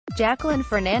Jacqueline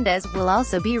Fernandez will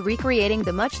also be recreating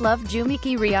the much-loved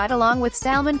Jumiki Riyadh along with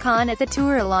Salman Khan at the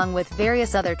tour along with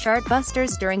various other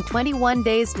chartbusters during 21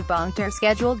 days Debunk tour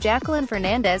schedule. Jacqueline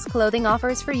Fernandez clothing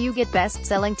offers for you. Get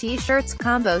best-selling t-shirts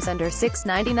combos under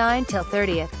 $6.99 till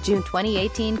 30th June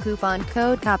 2018. Coupon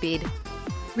code copied.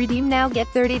 Redeem now, get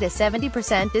 30 to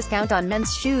 70% discount on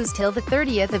men's shoes till the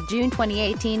 30th of June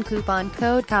 2018. Coupon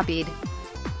code copied.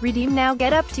 Redeem now,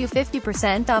 get up to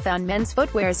 50% off on men's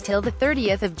footwears till the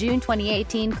 30th of June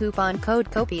 2018. Coupon code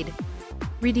copied.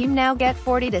 Redeem now, get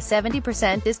 40 to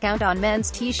 70% discount on men's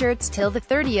t-shirts till the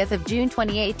 30th of June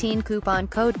 2018. Coupon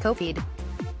code copied.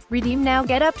 Redeem now,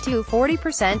 get up to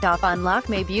 40% off on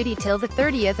Lakme Beauty till the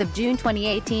 30th of June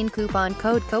 2018. Coupon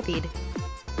code copied.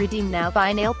 Redeem now,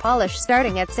 buy nail polish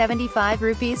starting at 75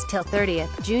 rupees till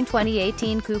 30th June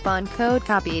 2018. Coupon code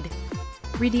copied.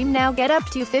 Redeem now, get up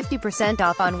to 50%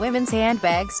 off on women's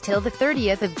handbags till the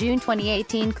 30th of June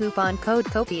 2018. Coupon code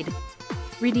copied.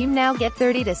 Redeem now, get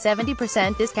 30 to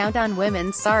 70% discount on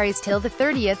women's saris till the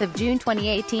 30th of June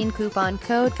 2018. Coupon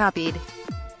code copied.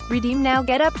 Redeem now,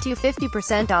 get up to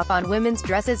 50% off on women's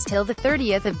dresses till the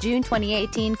 30th of June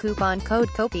 2018. Coupon code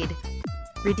copied.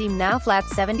 Redeem now, flat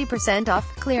 70% off,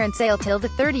 clearance sale till the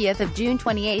 30th of June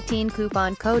 2018.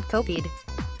 Coupon code copied.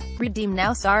 Redeem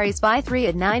now, saris buy 3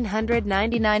 at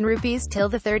 999 rupees till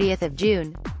the 30th of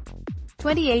June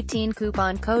 2018.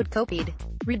 Coupon code copied.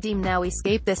 Redeem now,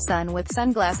 escape the sun with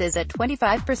sunglasses at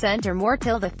 25% or more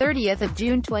till the 30th of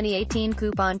June 2018.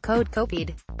 Coupon code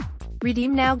copied.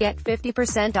 Redeem now, get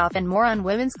 50% off and more on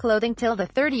women's clothing till the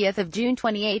 30th of June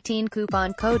 2018.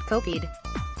 Coupon code copied.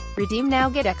 Redeem now,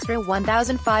 get extra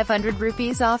 1,500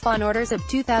 rupees off on orders of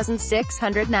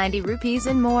 2,690 rupees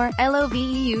and more,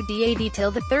 LOVEUDAD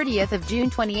till the 30th of June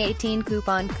 2018.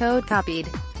 Coupon code copied.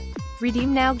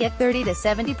 Redeem now, get 30 to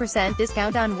 70%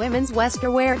 discount on women's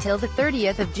wear till the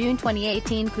 30th of June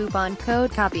 2018. Coupon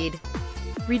code copied.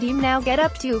 Redeem now, get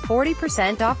up to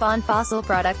 40% off on fossil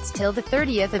products till the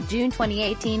 30th of June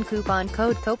 2018. Coupon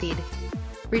code copied.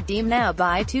 Redeem now,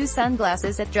 buy 2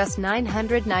 sunglasses at just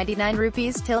 999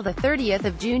 rupees till the 30th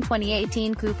of June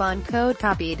 2018. Coupon code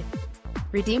copied.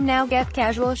 Redeem now, get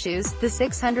casual shoes, the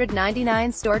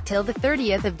 699 store till the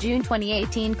 30th of June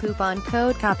 2018. Coupon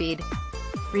code copied.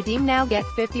 Redeem now, get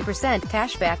 50%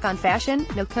 cashback on fashion,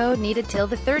 no code needed till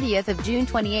the 30th of June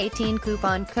 2018.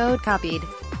 Coupon code copied.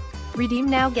 Redeem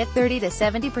now, get 30 to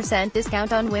 70%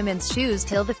 discount on women's shoes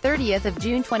till the 30th of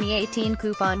June 2018.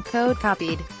 Coupon code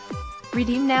copied.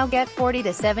 Redeem now, get 40 to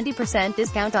 70%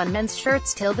 discount on men's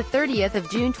shirts till the 30th of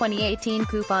June 2018.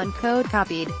 Coupon code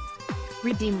copied.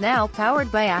 Redeem now, powered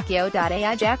by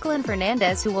Akio.ai. Jacqueline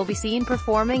Fernandez, who will be seen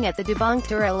performing at the Debunk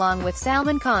tour along with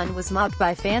Salman Khan, was mobbed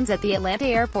by fans at the Atlanta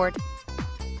airport.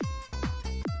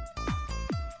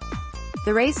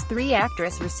 The Race 3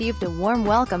 actress received a warm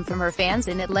welcome from her fans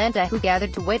in Atlanta who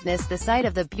gathered to witness the sight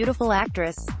of the beautiful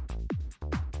actress.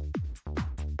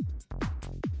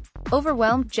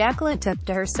 Overwhelmed, Jacqueline took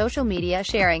to her social media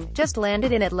sharing, "Just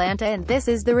landed in Atlanta and this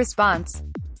is the response.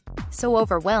 So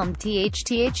overwhelmed, TH,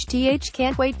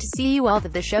 can't wait to see you all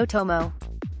at the show Tomo."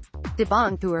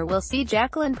 Debunk tour will see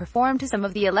Jacqueline perform to some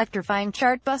of the electrifying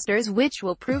chartbusters, which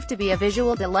will prove to be a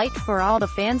visual delight for all the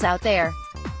fans out there.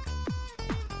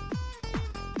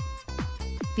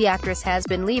 The actress has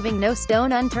been leaving no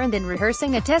stone unturned in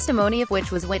rehearsing, a testimony of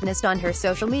which was witnessed on her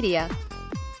social media.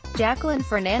 Jacqueline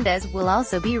Fernandez will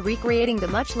also be recreating the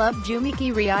much-loved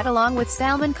Jumiki Riyadh along with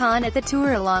Salman Khan at the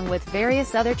tour along with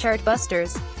various other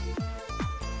chartbusters.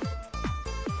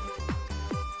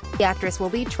 The actress will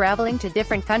be traveling to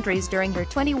different countries during her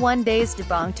 21 days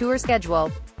Debunk tour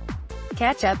schedule.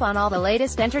 Catch up on all the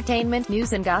latest entertainment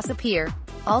news and gossip here.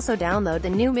 Also download the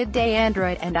new Midday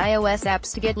Android and iOS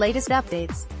apps to get latest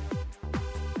updates.